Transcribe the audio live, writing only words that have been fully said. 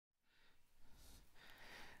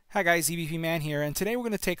Hi guys, EBPMAN here, and today we're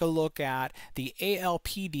going to take a look at the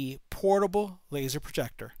ALPD Portable Laser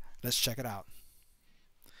Projector. Let's check it out.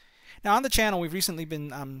 Now on the channel we've recently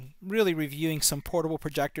been really reviewing some portable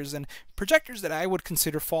projectors, and projectors that I would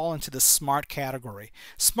consider fall into the smart category.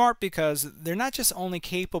 Smart because they're not just only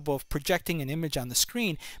capable of projecting an image on the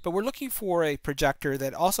screen, but we're looking for a projector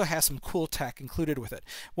that also has some cool tech included with it.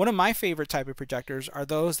 One of my favorite type of projectors are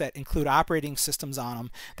those that include operating systems on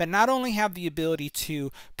them that not only have the ability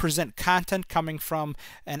to present content coming from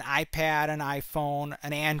an iPad, an iPhone,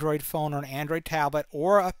 an Android phone, or an Android tablet,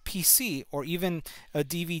 or a PC, or even a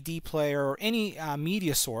DVD player or any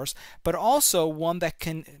media source, but also one that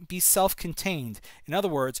can be self-contained. In other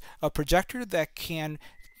words, a projector that can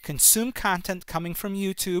consume content coming from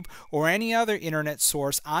YouTube or any other internet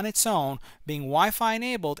source on its own, being Wi-Fi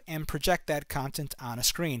enabled, and project that content on a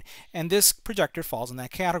screen. And this projector falls in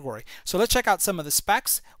that category. So let's check out some of the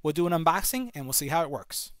specs. We'll do an unboxing and we'll see how it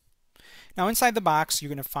works. Now inside the box you're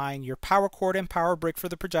going to find your power cord and power brick for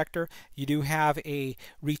the projector. You do have a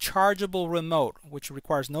rechargeable remote which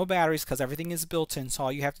requires no batteries because everything is built in, so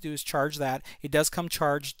all you have to do is charge that. It does come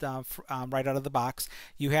charged right out of the box.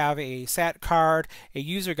 You have a SAT card, a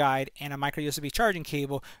user guide, and a micro USB charging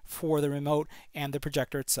cable for the remote and the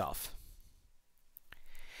projector itself.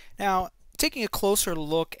 Now taking a closer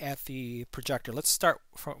look at the projector, let's start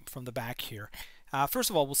from the back here. First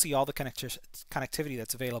of all, we'll see all the connectivity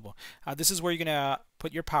that's available. This is where you're going to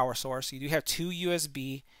put your power source. You do have two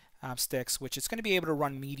USB sticks, which it's going to be able to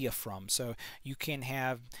run media from. So you can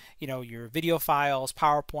have, your video files,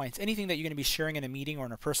 PowerPoints, anything that you're going to be sharing in a meeting or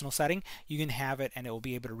in a personal setting, you can have it and it will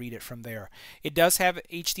be able to read it from there. It does have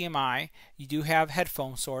HDMI, you do have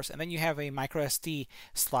headphone source, and then you have a micro SD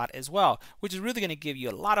slot as well, which is really going to give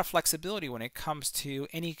you a lot of flexibility when it comes to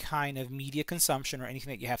any kind of media consumption or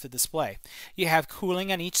anything that you have to display. You have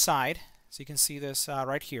cooling on each side. So you can see this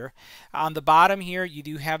right here. On the bottom here, you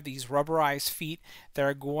do have these rubberized feet that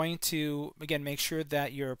are going to, again, make sure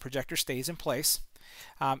that your projector stays in place.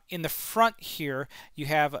 In the front here, you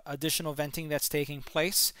have additional venting that's taking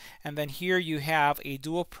place. And then here you have a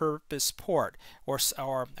dual purpose port, or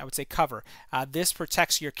I would say cover. This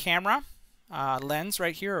protects your camera lens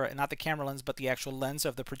right here, not the camera lens but the actual lens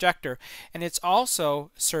of the projector, and it also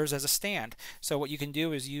serves as a stand. So what you can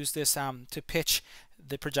do is use this to pitch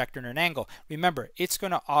the projector in an angle. Remember, it's going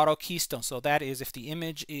to auto keystone, so that is if the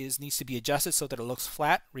image needs to be adjusted so that it looks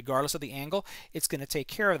flat regardless of the angle, it's going to take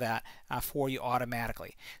care of that for you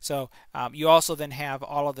automatically. So you also then have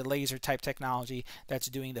all of the laser type technology that's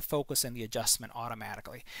doing the focus and the adjustment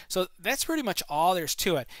automatically. So that's pretty much all there's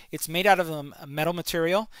to it. It's made out of a metal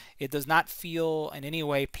material. It does not feel in any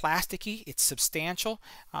way plasticky. It's substantial.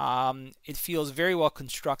 It feels very well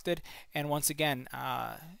constructed, and once again,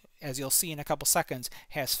 as you'll see in a couple seconds,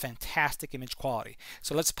 has fantastic image quality.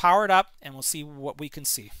 So let's power it up and we'll see what we can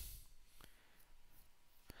see.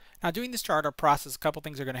 Now during the startup process, a couple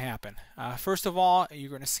things are going to happen. First of all,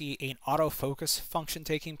 you're going to see an autofocus function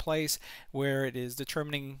taking place where it is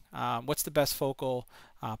determining what's the best focal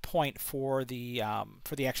point for the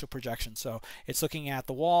actual projection. So it's looking at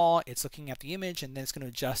the wall, it's looking at the image, and then it's going to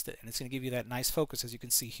adjust it, and it's going to give you that nice focus as you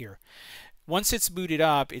can see here. Once it's booted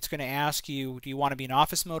up, it's going to ask you, do you want to be in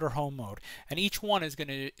office mode or home mode? And each one is going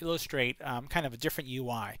to illustrate kind of a different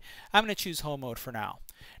UI. I'm going to choose home mode for now.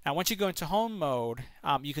 Now once you go into home mode,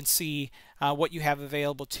 you can see what you have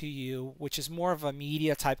available to you, which is more of a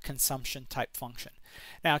media type consumption type function.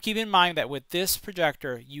 Now keep in mind that with this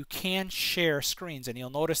projector you can share screens, and you'll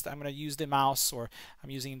notice that I'm going to use the mouse, or I'm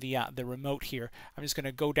using the remote here. I'm just going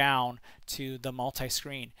to go down to the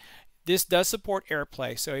multi-screen. This does support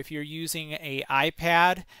AirPlay, so if you're using an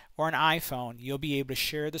iPad or an iPhone, you'll be able to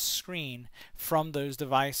share the screen from those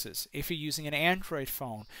devices. If you're using an Android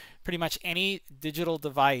phone, pretty much any digital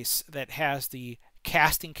device that has the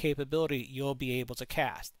casting capability, you'll be able to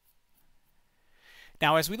cast.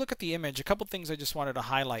 Now as we look at the image, a couple things I just wanted to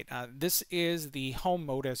highlight. This is the home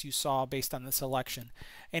mode as you saw based on the selection,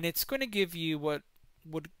 and it's going to give you what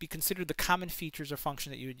would be considered the common features or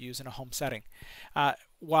function that you would use in a home setting.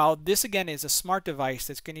 While this again is a smart device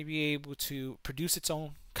that's going to be able to produce its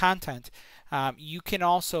own content, you can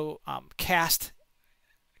also cast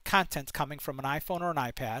content coming from an iPhone or an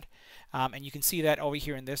iPad, and you can see that over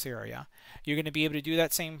here in this area. You're going to be able to do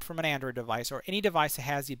that same from an Android device or any device that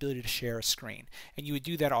has the ability to share a screen, and you would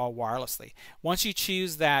do that all wirelessly. Once you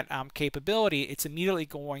choose that capability, it's immediately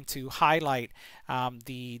going to highlight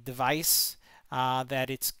the device that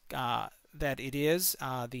it's that it is,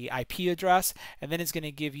 the IP address, and then it's going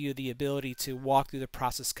to give you the ability to walk through the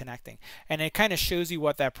process connecting. And it kind of shows you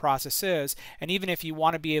what that process is, and even if you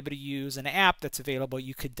want to be able to use an app that's available,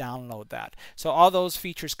 you could download that. So all those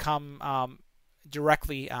features come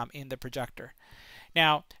directly in the projector.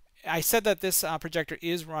 Now, I said that this projector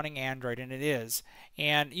is running Android, and it is.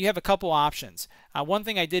 And you have a couple options. One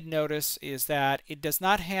thing I did notice is that it does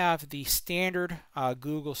not have the standard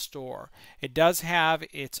Google store. It does have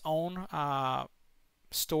its own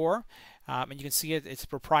store, and you can see it's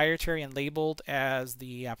proprietary and labeled as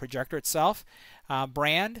the projector itself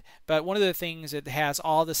brand. But one of the things, it has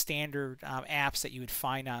all the standard apps that you would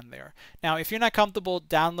find on there. Now, if you're not comfortable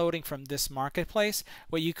downloading from this marketplace,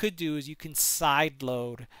 what you could do is you can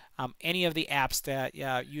sideload any of the apps that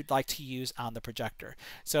you'd like to use on the projector.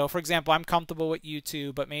 So for example, I'm comfortable with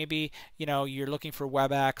YouTube, but maybe you're looking for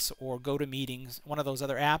WebEx or GoToMeetings, one of those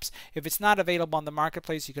other apps. If it's not available on the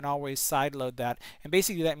marketplace, you can always sideload that, and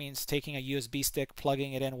basically that means taking a USB stick,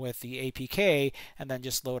 plugging it in with the APK, and then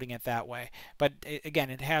just loading it that way. But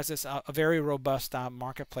again, it has this a very robust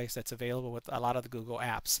marketplace that's available with a lot of the Google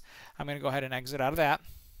apps. I'm going to go ahead and exit out of that.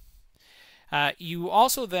 You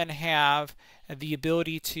also then have the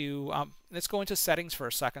ability to, let's go into settings for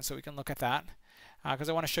a second so we can look at that, because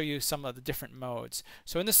I want to show you some of the different modes.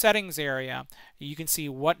 So in the settings area, you can see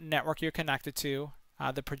what network you're connected to,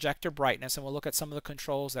 the projector brightness, and we'll look at some of the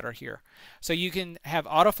controls that are here. So you can have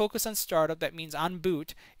autofocus on startup. That means on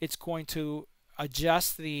boot, it's going to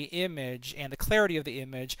adjust the image and the clarity of the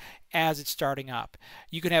image as it's starting up.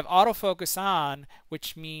 You can have autofocus on,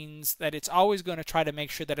 which means that it's always going to try to make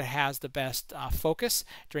sure that it has the best focus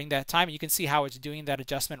during that time. You can see how it's doing that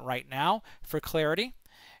adjustment right now for clarity.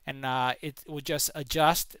 And it will just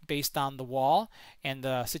adjust based on the wall and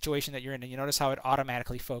the situation that you're in. And you notice how it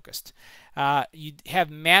automatically focused. You have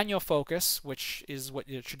manual focus, which is what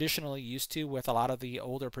you're traditionally used to with a lot of the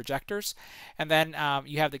older projectors. And then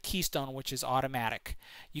you have the keystone, which is automatic.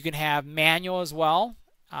 You can have manual as well.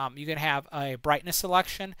 You can have a brightness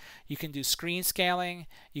selection. You can do screen scaling.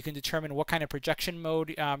 You can determine what kind of projection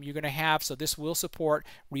mode you're going to have. So this will support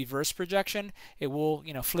reverse projection. It will,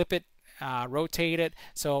 flip it, rotate it.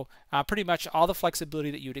 So pretty much all the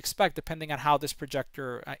flexibility that you'd expect depending on how this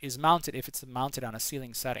projector is mounted, if it's mounted on a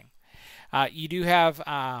ceiling setting. You do have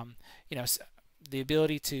the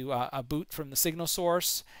ability to boot from the signal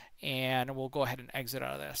source, and we'll go ahead and exit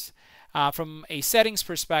out of this. From a settings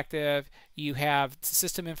perspective, you have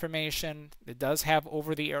system information. It does have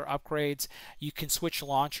over-the-air upgrades. You can switch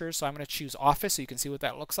launchers. So I'm going to choose Office so you can see what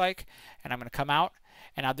that looks like, and I'm going to come out.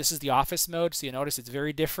 And now this is the Office mode, so you notice it's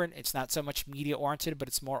very different. It's not so much media oriented, but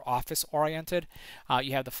it's more Office oriented.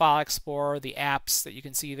 You have the File Explorer, the apps that you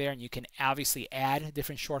can see there, and you can obviously add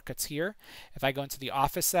different shortcuts here. If I go into the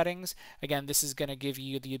Office settings, again, this is going to give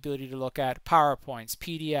you the ability to look at PowerPoints,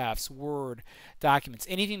 PDFs, Word, documents,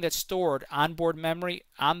 anything that's stored on board memory,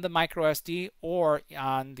 on the micro SD, or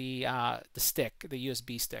on the stick, the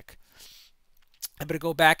USB stick. I'm going to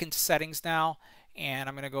go back into settings now, and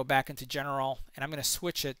I'm going to go back into general, and I'm going to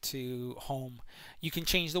switch it to home. You can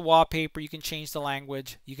change the wallpaper, you can change the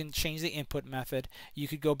language, you can change the input method, you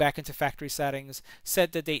could go back into factory settings,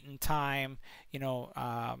 set the date and time, do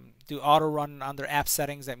auto run under app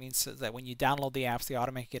settings. That means that when you download the apps, they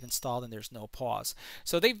automatically get installed and there's no pause.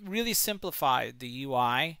 So they've really simplified the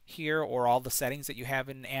UI here, or all the settings that you have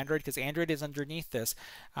in Android, because Android is underneath this,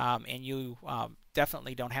 and you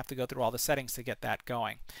definitely don't have to go through all the settings to get that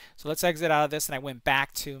going. So let's exit out of this, and I went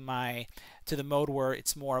back to the mode where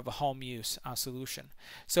it's more of a home use solution.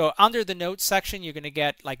 So under the notes section, you're going to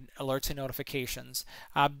get like alerts and notifications.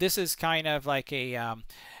 This is kind of like an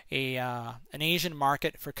Asian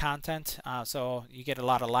market for content, so you get a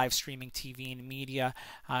lot of live streaming TV and media.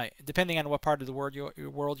 Depending on what part of the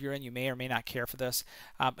world you're in, you may or may not care for this.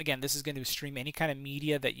 Again, this is going to stream any kind of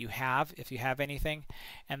media that you have, if you have anything,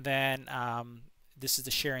 and then this is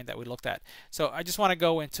the sharing that we looked at. So I just want to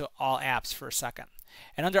go into all apps for a second.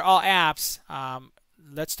 And under all apps,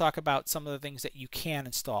 let's talk about some of the things that you can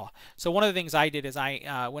install. So one of the things I did is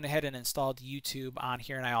I went ahead and installed YouTube on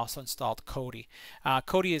here, and I also installed Kodi.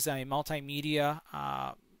 Kodi is a multimedia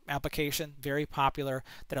application, very popular,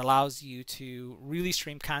 that allows you to really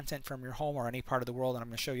stream content from your home or any part of the world, and I'm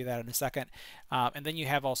going to show you that in a second. And then you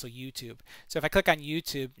have also YouTube. So if I click on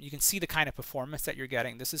YouTube, you can see the kind of performance that you're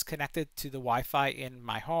getting. This is connected to the Wi-Fi in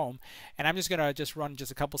my home, and I'm just going to run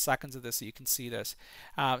just a couple seconds of this so you can see this.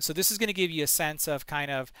 So this is going to give you a sense of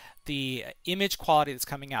kind of the image quality that's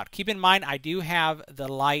coming out. Keep in mind, I do have the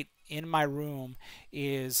light in my room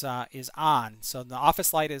is on, so the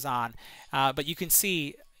office light is on, but you can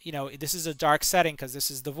see you know, this is a dark setting because this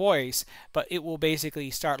is the voice, but it will basically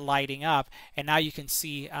start lighting up, and now you can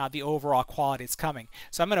see the overall quality it's coming.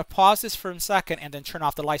 So I'm going to pause this for a second and then turn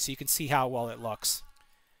off the light so you can see how well it looks.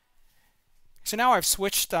 So now I've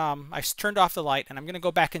switched, I've turned off the light, and I'm going to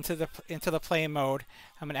go back into the play mode.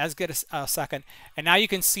 I'm going to give it a second, and now you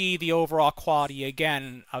can see the overall quality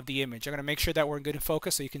again of the image. I'm going to make sure that we're good in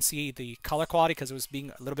focus so you can see the color quality because it was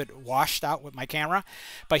being a little bit washed out with my camera.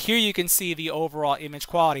 But here you can see the overall image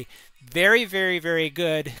quality. Very, very, very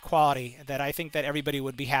good quality that I think that everybody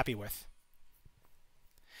would be happy with.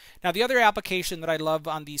 Now, the other application that I love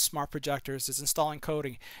on these smart projectors is installing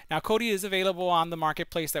Kodi. Now, Kodi is available on the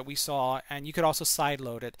marketplace that we saw, and you could also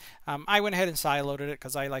sideload it. I went ahead and sideloaded it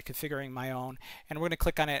because I like configuring my own, and we're going to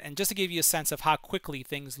click on it. And just to give you a sense of how quickly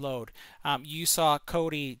things load, you saw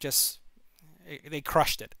Kodi they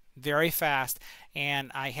crushed it. Very fast,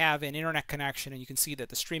 and I have an internet connection, and you can see that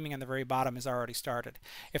the streaming on the very bottom is already started.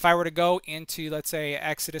 If I were to go into, let's say,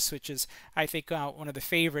 Exodus, which is I think one of the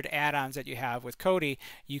favorite add-ons that you have with Kodi,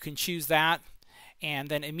 you can choose that and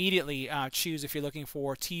then immediately choose if you're looking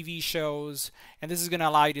for TV shows, and this is going to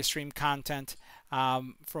allow you to stream content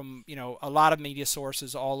from a lot of media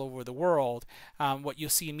sources all over the world. What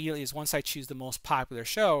you'll see immediately is once I choose the most popular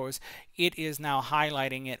shows, it is now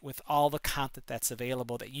highlighting it with all the content that's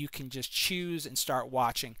available that you can just choose and start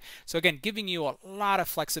watching. So again, giving you a lot of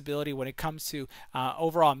flexibility when it comes to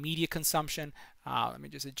overall media consumption. Let me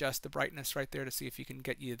just adjust the brightness right there to see if you can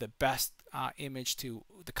get you the best image to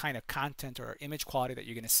the kind of content or image quality that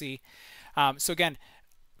you're going to see. So again,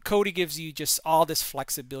 Kodi gives you just all this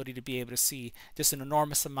flexibility to be able to see just an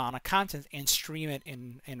enormous amount of content and stream it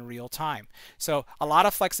in real time. So a lot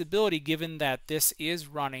of flexibility given that this is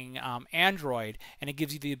running Android, and it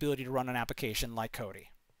gives you the ability to run an application like Kodi.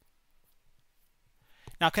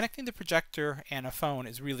 Now, connecting the projector and a phone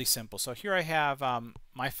is really simple. So here I have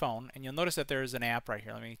my phone, and you'll notice that there is an app right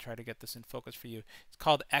here. Let me try to get this in focus for you. It's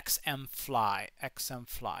called XM Fly. XM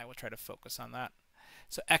Fly. We'll try to focus on that.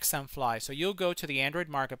 So XM Fly. So you'll go to the Android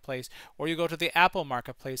marketplace, or you go to the Apple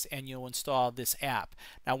marketplace, and you'll install this app.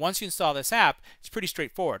 Now, once you install this app, it's pretty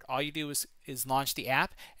straightforward. All you do is launch the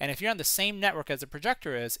app, and if you're on the same network as the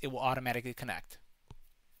projector is, it will automatically connect.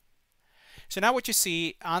 So now what you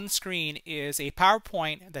see on the screen is a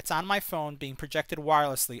PowerPoint that's on my phone being projected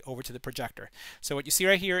wirelessly over to the projector. So what you see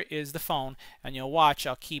right here is the phone, and you'll watch,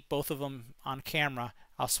 I'll keep both of them on camera.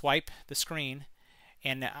 I'll swipe the screen,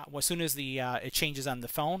 and as soon as it changes on the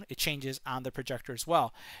phone, it changes on the projector as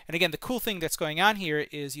well. And again, the cool thing that's going on here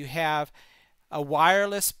is you have a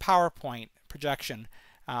wireless PowerPoint projection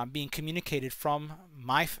being communicated from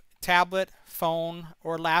my tablet, phone,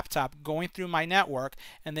 or laptop going through my network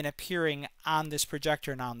and then appearing on this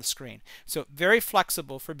projector and on the screen. So very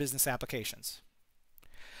flexible for business applications.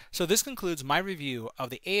 So this concludes my review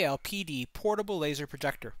of the ALPD Portable Laser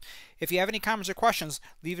Projector. If you have any comments or questions,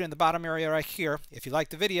 leave it in the bottom area right here. If you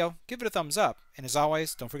liked the video, give it a thumbs up. And as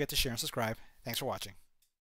always, don't forget to share and subscribe. Thanks for watching.